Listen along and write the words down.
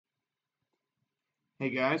Hey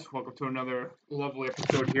guys, welcome to another lovely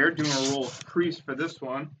episode here. Doing a roll of priest for this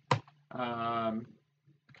one. If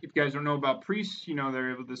you guys don't know about priests,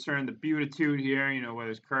 they're able to discern the beatitude here, whether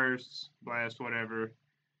it's cursed, blessed, whatever.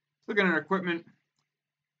 Looking at our equipment,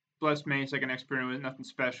 blessed mace, like an expert with nothing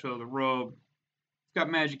special. The robe, it's got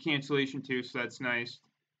magic cancellation too, so that's nice.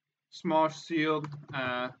 Small shield,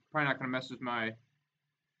 probably not going to mess with my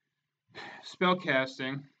spell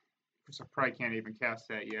casting, because I probably can't even cast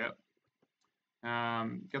that yet.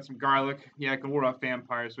 Got some garlic. Yeah, I can ward off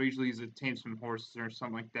vampires, so I usually use it to tame some horses or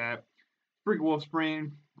something like that. Sprig wolf's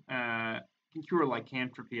brain. Can cure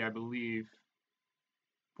lycanthropy, I believe.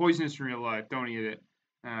 Poisonous in real life, don't eat it.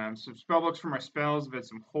 Some spellbooks for my spells. I've had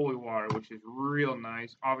some holy water, which is real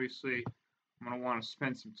nice. Obviously, I'm going to want to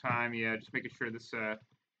spend some time, just making sure this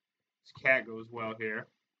cat goes well here.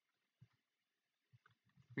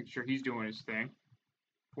 Making sure he's doing his thing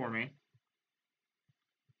for me.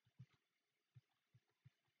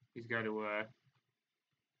 He's got to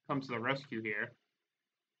come to the rescue here.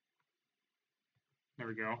 There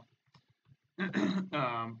we go.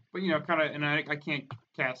 But kind of, and I can't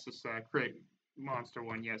cast this create monster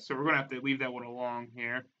one yet, so we're gonna have to leave that one alone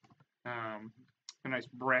here. A nice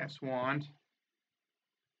brass wand.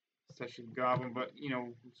 It's actually a goblin, but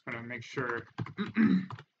I'm just gonna make sure.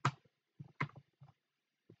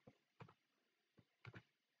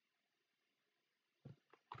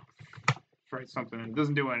 Try something. It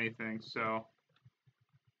doesn't do anything, so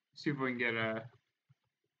see if we can get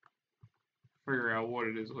figure out what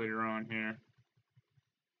it is later on here.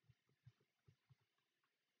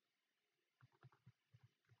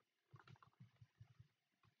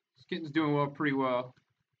 Skin's doing well, pretty well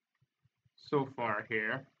so far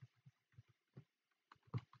here.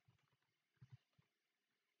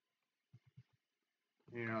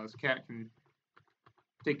 This cat can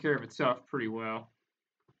take care of itself pretty well,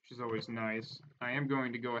 which is always nice. I am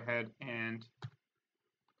going to go ahead and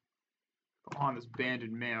put on this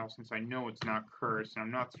banded mail since I know it's not cursed, and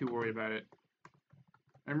I'm not too worried about it.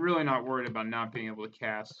 I'm really not worried about not being able to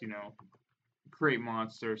cast, create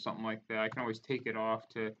monster or something like that. I can always take it off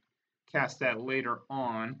to cast that later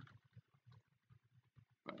on.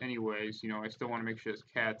 But anyways, I still want to make sure this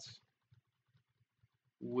cat's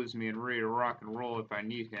with me and ready to rock and roll if I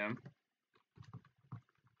need him.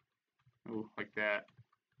 Ooh, like that.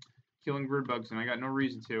 Killing bird bugs, and I got no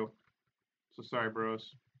reason to. So sorry,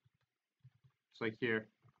 bros. It's like here.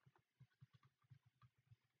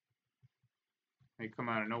 They come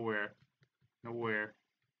out of nowhere. Nowhere.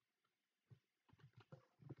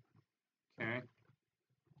 Okay. I'm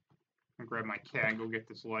gonna grab my cat and go get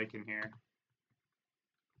this lichen here.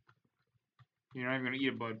 You're not even gonna eat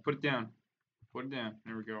it, bud. Put it down. Put it down.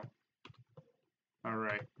 There we go.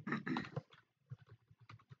 Alright. Let's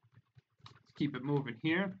keep it moving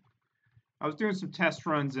here. I was doing some test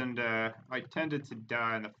runs, and I tended to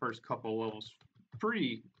die in the first couple levels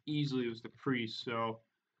pretty easily with the priest, so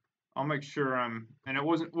I'll make sure and it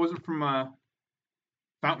wasn't from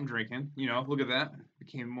fountain drinking, look at that.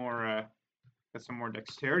 Became more got some more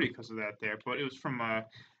dexterity because of that there, but it was from I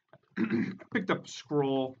picked up a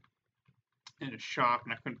scroll in a shop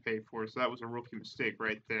and I couldn't pay for it, so that was a rookie mistake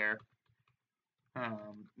right there.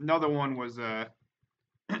 Another one was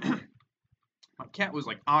my cat was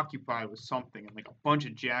occupied with something, and a bunch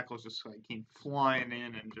of jackals just came flying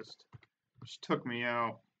in and just took me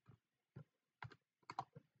out.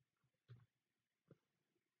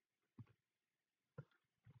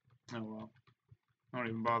 Oh well. I don't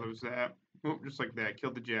even bother with that. Oh, just like that,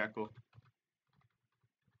 killed the jackal.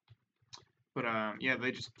 But yeah, they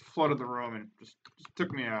just flooded the room and just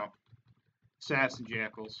took me out. Assassin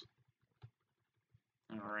jackals.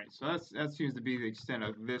 Alright, so that seems to be the extent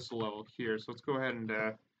of this level here. So let's go ahead and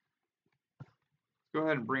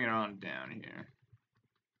bring it on down here.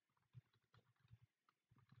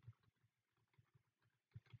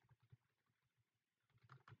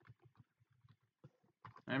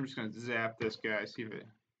 I'm just going to zap this guy, see if it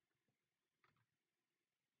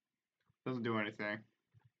doesn't do anything.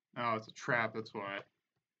 Oh, it's a trap, that's why.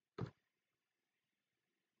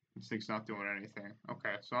 This thing's not doing anything.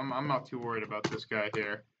 Okay, so I'm not too worried about this guy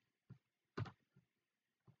here.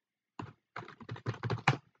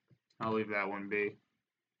 I'll leave that one be.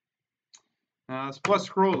 This plus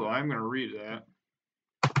scroll, though, I'm going to read that.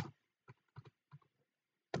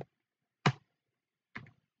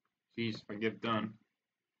 Jeez, if I get it done.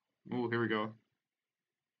 Ooh, here we go.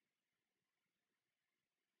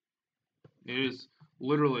 It is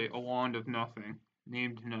literally a wand of nothing.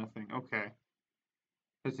 Named nothing. Okay.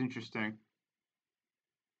 That's interesting.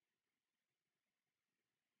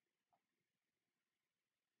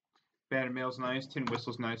 Banded Mail's nice. Tin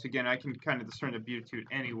Whistle's nice. Again, I can kind of discern the Beatitude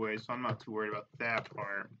anyway, so I'm not too worried about that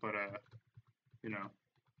part. But, you know.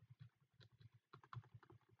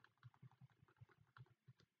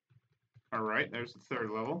 Alright, there's the third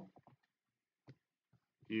level.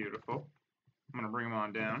 Beautiful. I'm going to bring them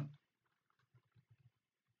on down.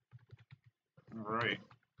 Alright.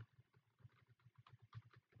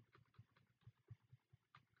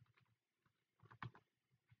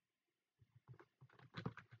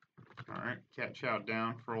 Alright, cat chowed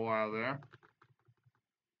down for a while there.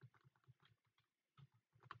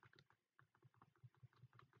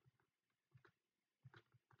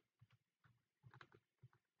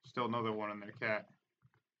 Still another one in there, cat.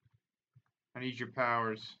 I need your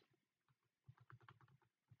powers.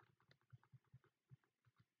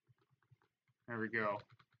 There we go.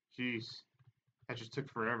 Jeez. That just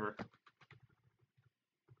took forever.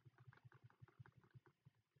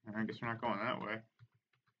 I guess we're not going that way.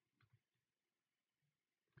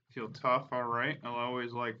 Feel tough, alright. I'll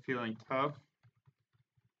always like feeling tough.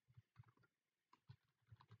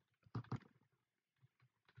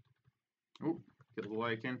 Oop, get the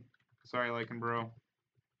lichen. Sorry, lichen bro.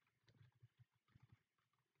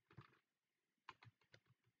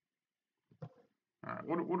 Alright,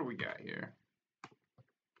 what do we got here?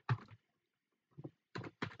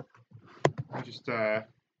 I just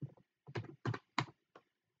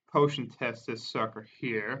potion test this sucker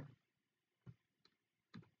here.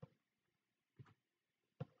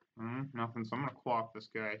 Nothing, so I'm gonna quaff this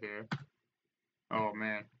guy here. Oh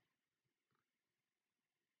man.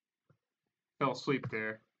 Fell asleep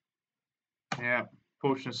there. Yeah,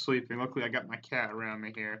 potion of sleeping. Luckily I got my cat around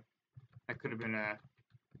me here. That could have been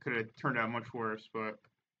could have turned out much worse, but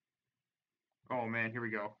oh man, here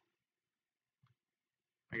we go.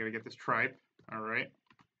 I gotta get this tripe. Alright.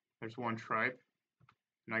 There's one tripe.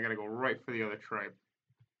 And I gotta go right for the other tripe.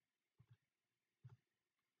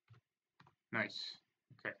 Nice.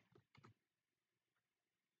 Okay.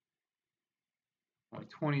 Only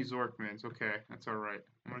 20 Zorkmans. Okay, that's alright.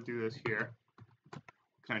 I'm gonna do this here. What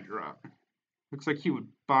can I drop? Looks like he would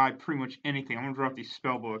buy pretty much anything. I'm gonna drop these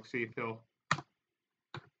spell books, see if he'll.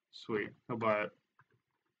 Sweet, he'll buy it.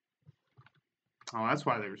 Oh, that's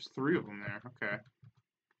why there's 3 of them there. Okay.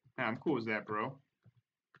 Yeah, I'm cool with that, bro.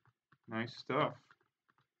 Nice stuff.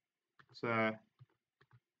 So, I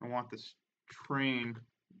want this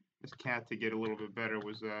this cat to get a little bit better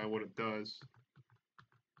was what it does.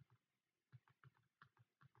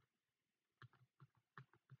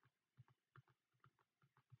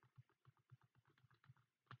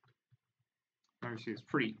 Obviously, it's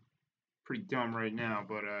pretty dumb right now,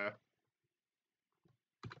 but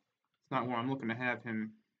it's not where I'm looking to have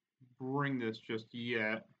him bring this just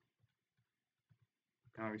yet.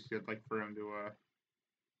 Obviously, I'd like for him to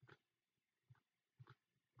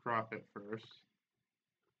drop it first.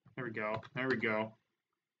 There we go. There we go.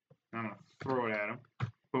 I'm gonna throw it at him.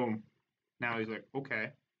 Boom. Now he's like, okay,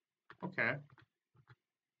 okay.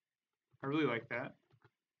 I really like that.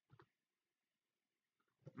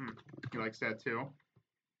 He likes that too.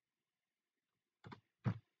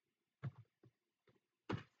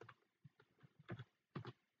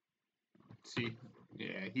 See,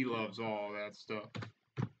 yeah, he loves all that stuff.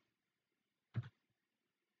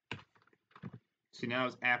 See, now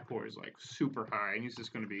his apport is like super high, and he's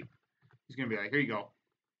gonna be like, here you go.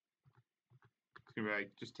 He's gonna be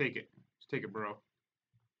like, just take it, bro.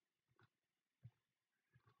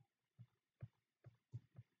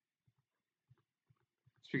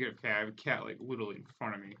 Speaking of cat, I have a cat like literally in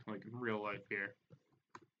front of me, like in real life here.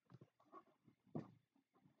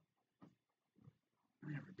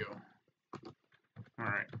 There we go.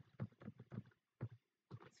 Alright.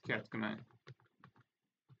 This cat's gonna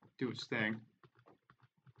do its thing.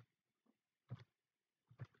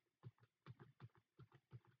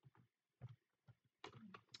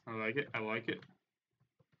 I like it, I like it.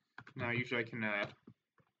 Now usually I can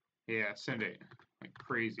yeah, send it like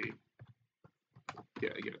crazy. Yeah,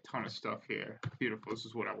 I get a ton of stuff here. Beautiful, this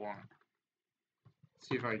is what I want. Let's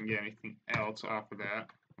see if I can get anything else off of that.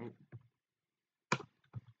 Oh.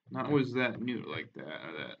 Not always that new like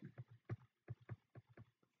that.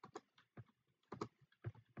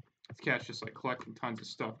 This cat's just like collecting tons of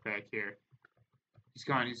stuff back here. He's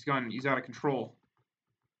out of control.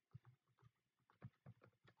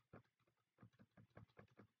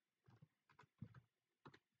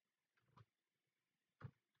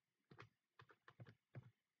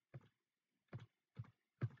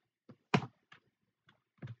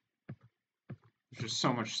 There's just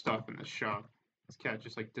so much stuff in this shop. This cat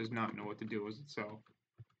just like does not know what to do with itself.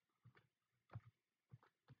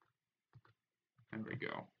 There we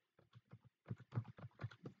go.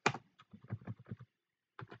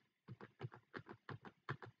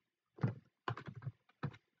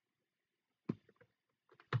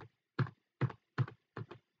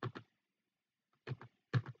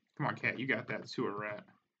 Come on, cat, you got that sewer rat.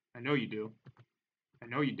 I know you do. I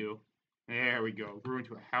know you do. There we go. Grew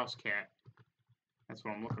into a house cat. That's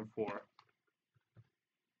what I'm looking for.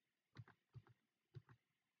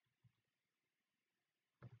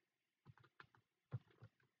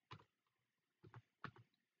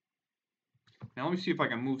 Now let me see if I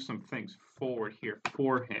can move some things forward here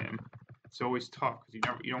for him. It's always tough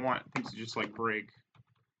because you don't want things to just like break.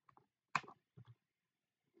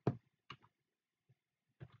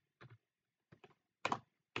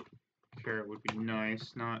 Carrot would be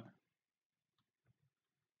nice, not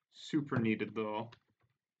super needed though.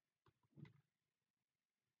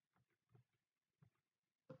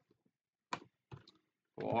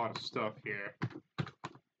 A lot of stuff here.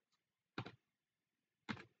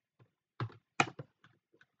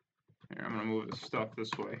 Here, I'm gonna move the stuff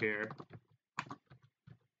this way here.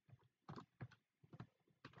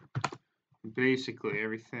 Basically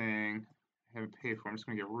everything I haven't paid for, I'm just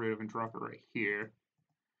gonna get rid of and drop it right here.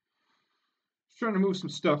 Just trying to move some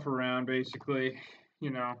stuff around, basically.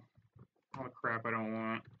 You know, all the crap I don't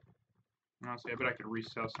want. Honestly, I bet I could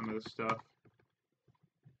resell some of this stuff.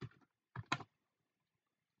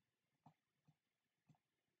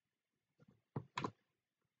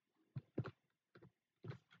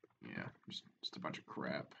 Yeah, just a bunch of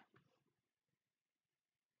crap.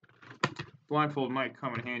 Blindfold might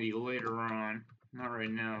come in handy later on. Not right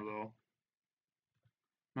now, though.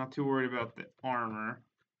 Not too worried about the armor.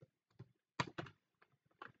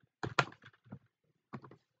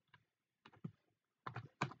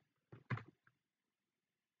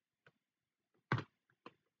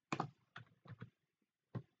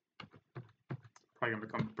 Probably gonna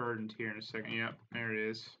become burdened here in a second. Yep, there it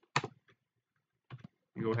is.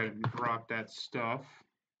 Go ahead and drop that stuff.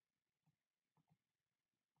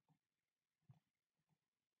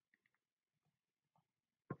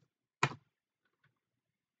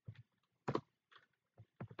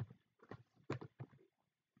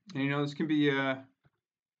 And you know, this can be a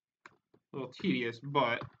little tedious,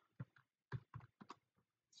 but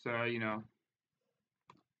so you know,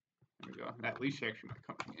 there we go. That leash actually might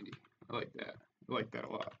come in handy. I like that. I like that a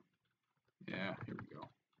lot. Yeah, here we go.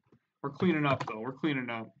 We're cleaning up though. We're cleaning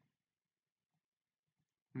up.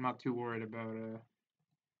 I'm not too worried about I'm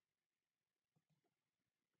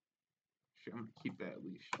gonna keep that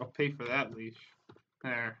leash. I'll pay for that leash.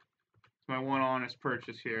 There. It's my one honest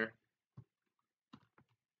purchase here.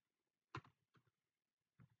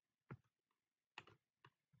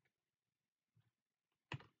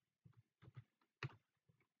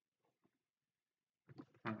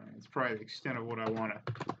 It's probably the extent of what I want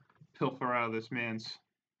to pilfer out of this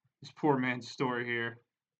poor man's story here.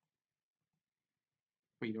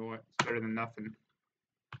 But you know what? It's better than nothing.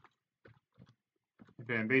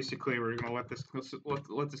 And basically, we're gonna let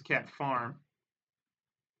this cat farm.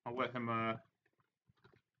 I'll let him. I'm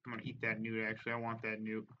gonna eat that newt. Actually, I want that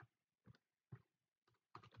newt.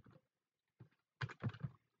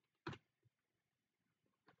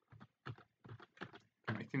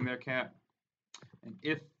 Anything there, cat? And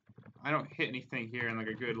if I don't hit anything here in like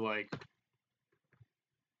a good like,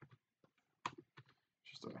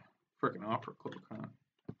 just a freaking opera cloak, huh?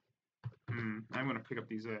 I'm gonna pick up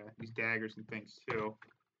these daggers and things too.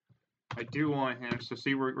 I do want him. So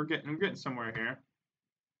see, we're getting somewhere here.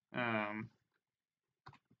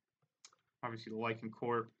 Obviously the Lycan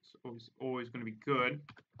Corp is always going to be good.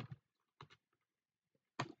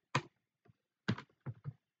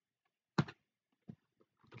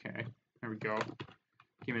 Okay, there we go.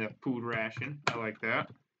 Give me that food ration. I like that.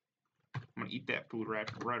 I'm gonna eat that food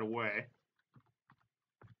ration right away.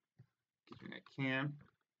 Give me that can.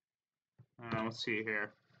 Let's see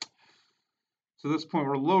here. So at this point,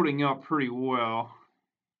 we're loading up pretty well.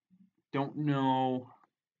 Don't know.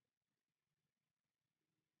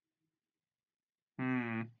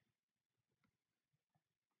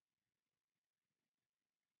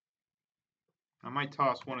 I might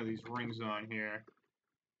toss one of these rings on here.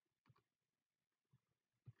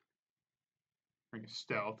 Ring of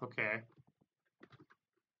stealth, okay.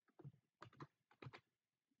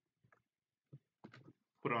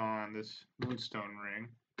 Put on this moonstone ring.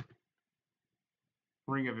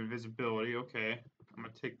 Ring of invisibility, okay. I'm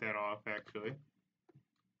gonna take that off actually.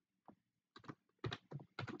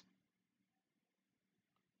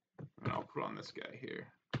 And I'll put on this guy here.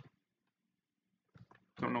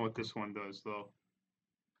 Don't know what this one does though.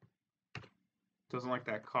 Doesn't like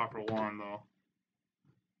that copper wand though.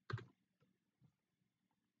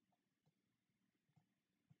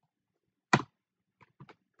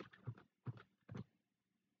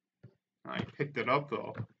 I picked it up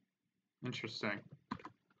though. Interesting.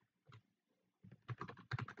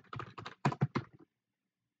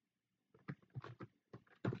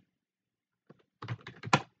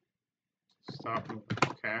 Stop moving.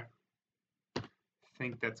 Okay. I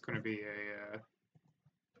think that's going to be a...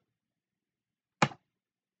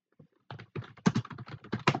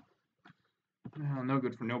 well, no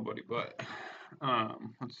good for nobody, but...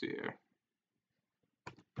 let's see here.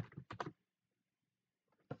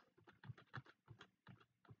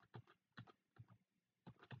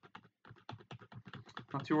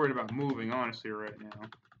 Not too worried about moving, honestly, right now.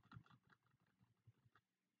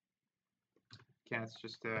 Cat's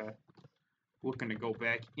just looking to go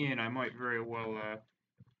back in. I might very well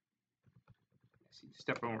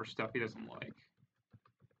step over stuff he doesn't like.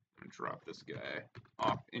 I'm gonna drop this guy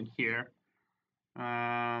off in here.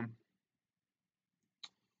 And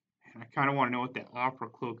I kind of want to know what that opera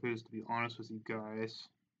cloak is, to be honest with you guys.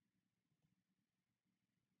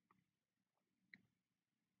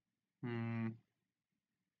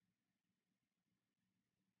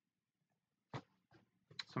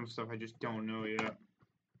 Some stuff I just don't know yet.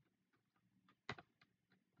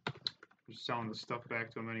 Just selling the stuff back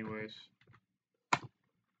to him anyways.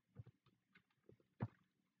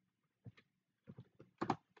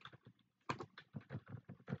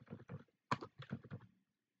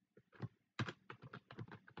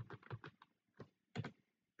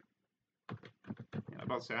 Yeah, I'm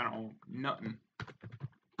about to say I don't own nothing.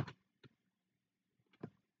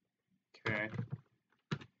 Okay.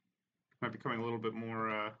 Might be becoming a little bit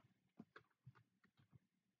more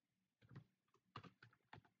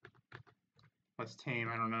less tame,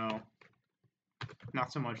 I don't know.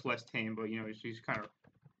 Not so much less tame, but you know, he's kind of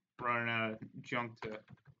running out of junk to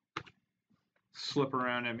slip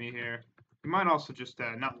around at me here. He might also just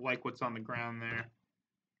not like what's on the ground there.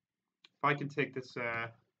 If I can take this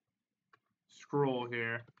scroll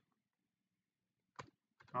here,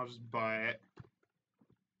 I'll just buy it.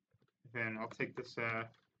 Then I'll take this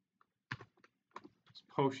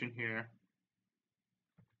potion here.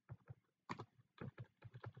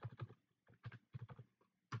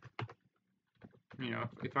 You know,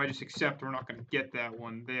 if I just accept we're not going to get that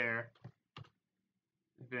one there,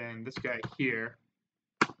 then this guy here,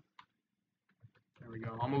 there we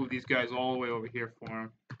go. I'll move these guys all the way over here for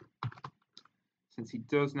him, since he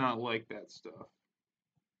does not like that stuff.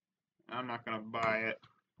 I'm not going to buy it.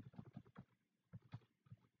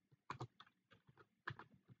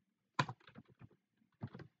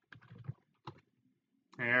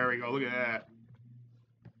 There we go. Look at that.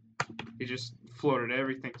 He just floated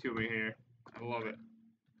everything to me here. I love it.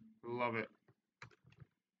 Love it.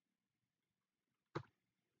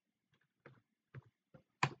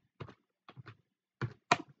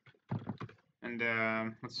 And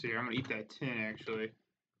let's see. I'm gonna eat that tin actually.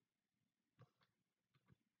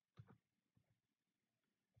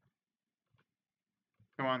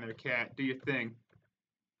 Come on there, cat. Do your thing.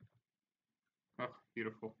 Oh,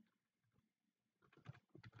 beautiful.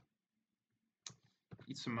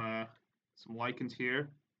 Eat some lichens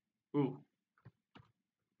here. Ooh.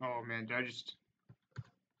 Oh man, did I just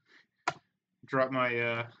drop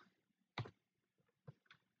my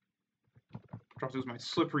those my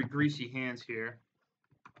slippery, greasy hands here.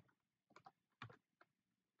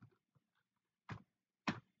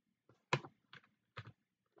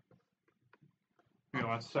 Give me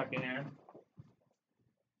 1 second here.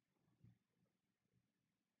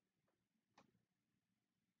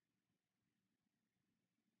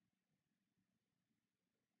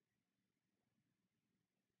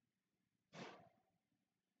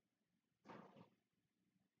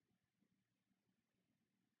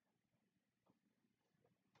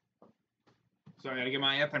 So I gotta get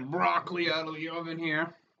my effing broccoli out of the oven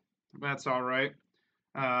here. That's all right.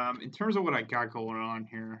 In terms of what I got going on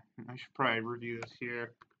here, I should probably review this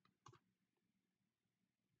here.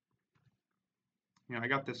 You know, I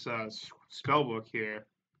got this spell book here.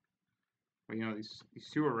 But you know, these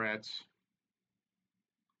sewer rats.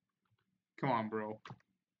 Come on, bro.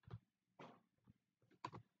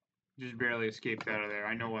 Just barely escaped out of there.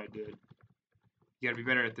 I know I did. You gotta be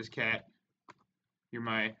better at this, cat. You're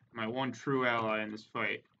my one true ally in this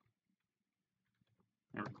fight.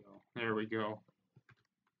 There we go. There we go.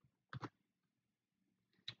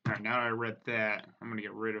 Alright, now that I read that, I'm gonna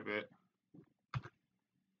get rid of it.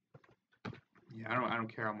 Yeah, I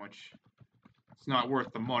don't care how much. It's not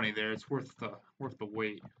worth the money there, it's worth the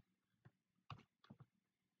wait.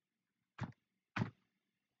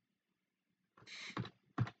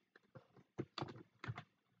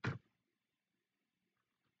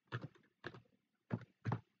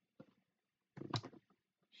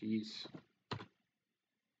 Jeez.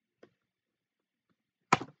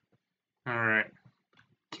 Alright.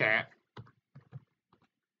 Cat.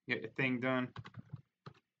 Get your thing done.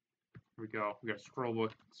 Here we go. We got a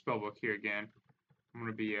spell book here again. I'm I'm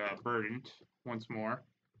going to be burdened once more.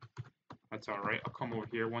 That's all right. I'll come over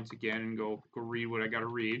here once again and go read what I got to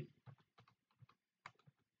read.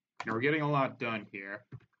 Now, we're getting a lot done here.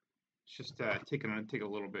 It's just take a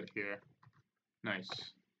little bit here. Nice.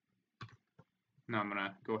 Now I'm going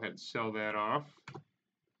to go ahead and sell that off.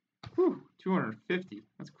 Whew, 250.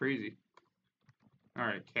 That's crazy. All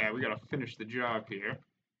right, Cat, we got to finish the job here.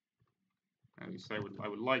 At least I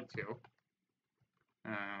would like to.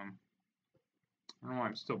 I don't know why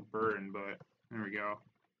I'm still burdened, but there we go.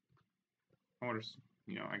 I wonder,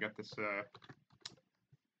 I got this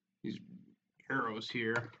these arrows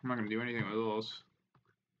here. I'm not gonna do anything with those.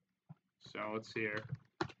 So let's see here.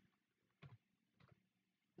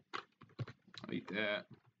 I'll eat that.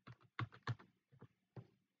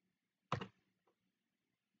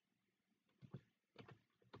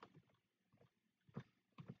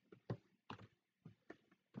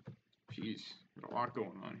 Jeez, got a lot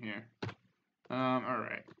going on here. All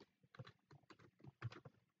right.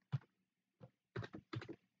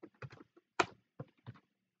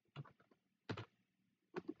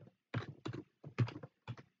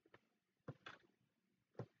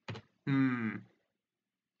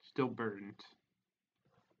 Still burdened.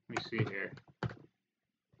 Let me see here.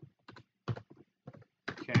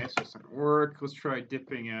 Okay, so it's not gonna work. Let's try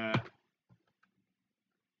dipping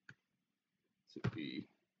B.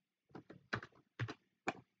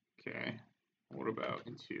 Okay. What about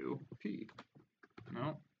into P?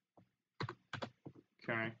 No.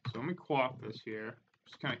 Okay, so let me quaff this here.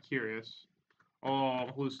 Just kind of curious. Oh, I'm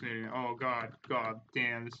hallucinating. Oh, God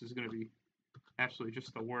damn, this is going to be absolutely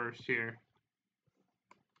just the worst here.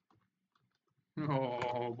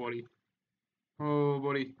 Oh, buddy. Oh,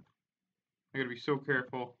 buddy. I gotta be so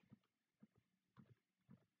careful.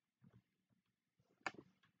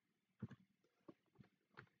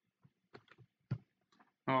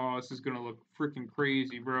 Oh, this is gonna look freaking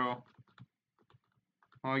crazy, bro.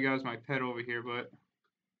 All I got is my pet over here, but...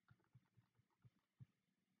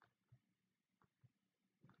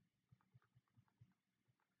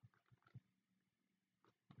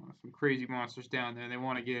 some crazy monsters down there. They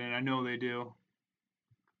want to get in. I know they do.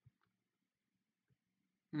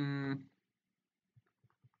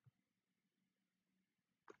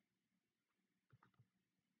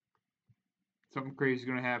 Something crazy is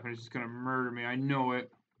going to happen. It's just going to murder me. I know it.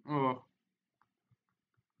 Oh.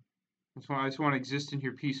 I just want to exist in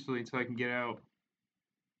here peacefully until I can get out.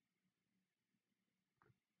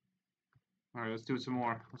 Alright, let's do it some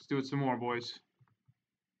more. Let's do it some more, boys.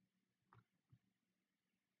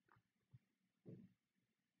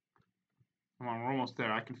 Come on, we're almost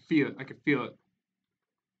there. I can feel it. I can feel it.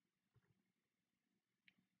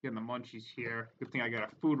 Getting the munchies here. Good thing I got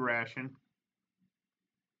a food ration.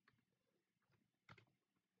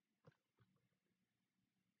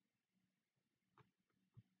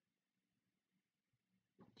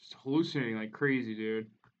 Just hallucinating like crazy, dude.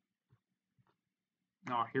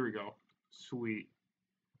 Oh, here we go. Sweet.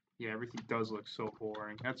 Yeah, everything does look so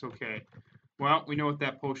boring. That's okay. Well, we know what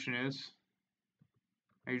that potion is.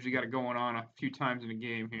 I usually got it going on a few times in a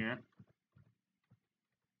game here.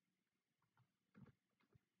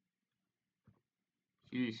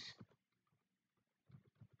 Jeez.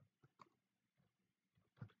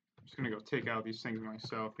 I'm just gonna go take out these things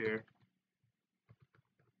myself here.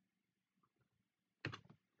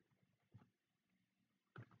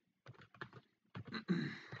 Here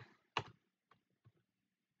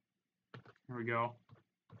we go.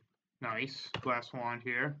 Nice. Glass wand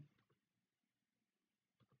here.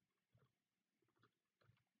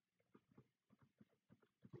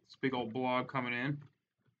 This big old blob coming in.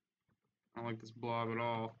 I don't like this blob at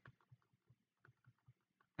all.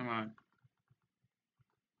 Come on.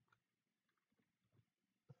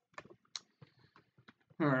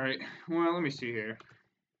 Alright. Well, let me see here.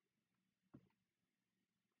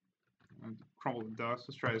 Crumble the dust.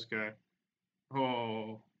 Let's try this guy.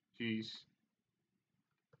 Oh, jeez.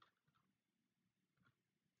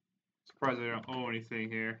 Surprised I don't owe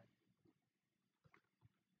anything here.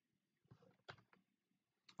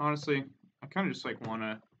 Honestly, I kind of just like want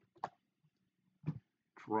to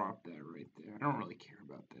drop that right there. I don't really care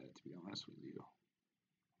about that, to be honest with you.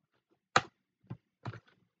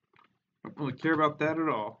 Don't really care about that at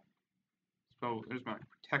all. So there's my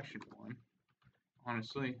protection one.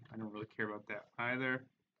 Honestly, I don't really care about that either.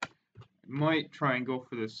 I might try and go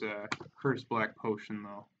for this cursed black potion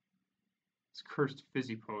though. This cursed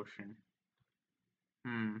fizzy potion.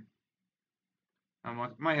 I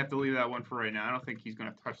might have to leave that one for right now. I don't think he's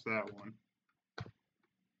going to touch that one.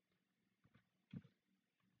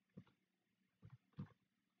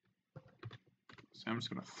 So I'm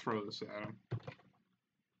just going to throw this at him.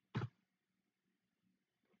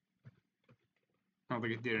 I don't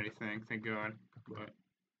think it did anything, thank God. But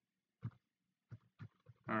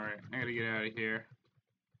alright, I gotta get out of here.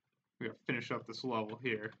 We gotta finish up this level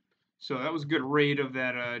here. So that was a good raid of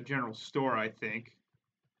that general store, I think.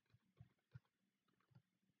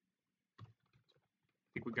 I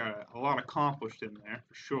think we got a lot accomplished in there,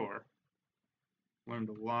 for sure. Learned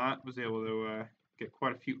a lot, was able to get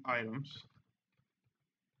quite a few items.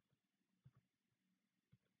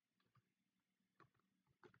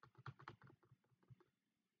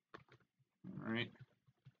 Alright.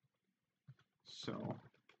 So,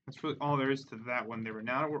 that's really all there is to that one there.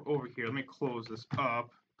 Now that we're over here, let me close this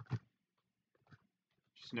up.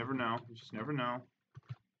 Just never know. You just never know.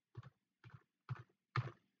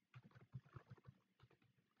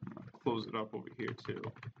 I'm gonna close it up over here too.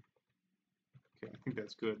 Okay, I think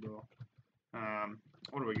that's good though.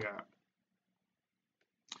 What do we got?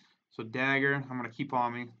 So dagger, I'm gonna keep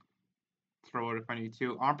on me. Throw it if I need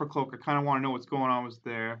to. Opera cloak, I kind of want to know what's going on with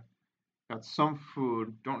there. Got some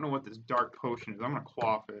food. Don't know what this dark potion is. I'm gonna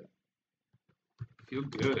quaff it. Feel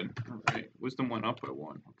good. All right. Wisdom went up by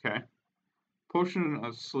 1. Okay. Potion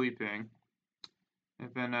of sleeping. And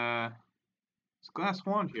then this glass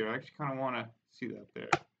wand here. I actually kind of want to see that there.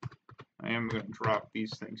 I am gonna drop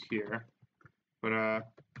these things here. But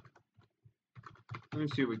let me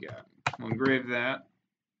see what we got. We'll engrave that.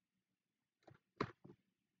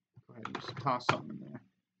 Go ahead and just toss something in there.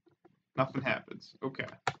 Nothing happens. Okay.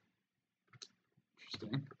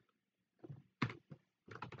 Interesting.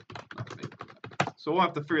 So we'll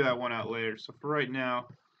have to figure that one out later. So for right now,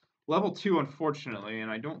 level 2, unfortunately, and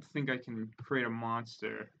I don't think I can create a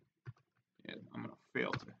monster. Yeah, I'm going to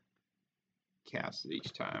fail to cast it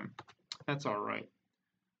each time. That's alright.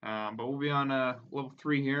 But we'll be on level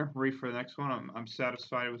 3 here, ready for the next one. I'm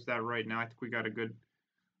satisfied with that right now. I think we got a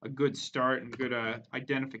good start and good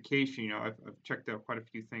identification. You know, I've checked out quite a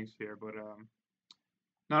few things here, but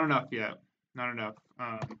not enough yet. Not enough.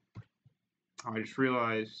 I just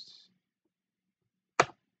realized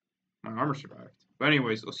my armor survived. But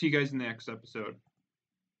anyways, I'll see you guys in the next episode.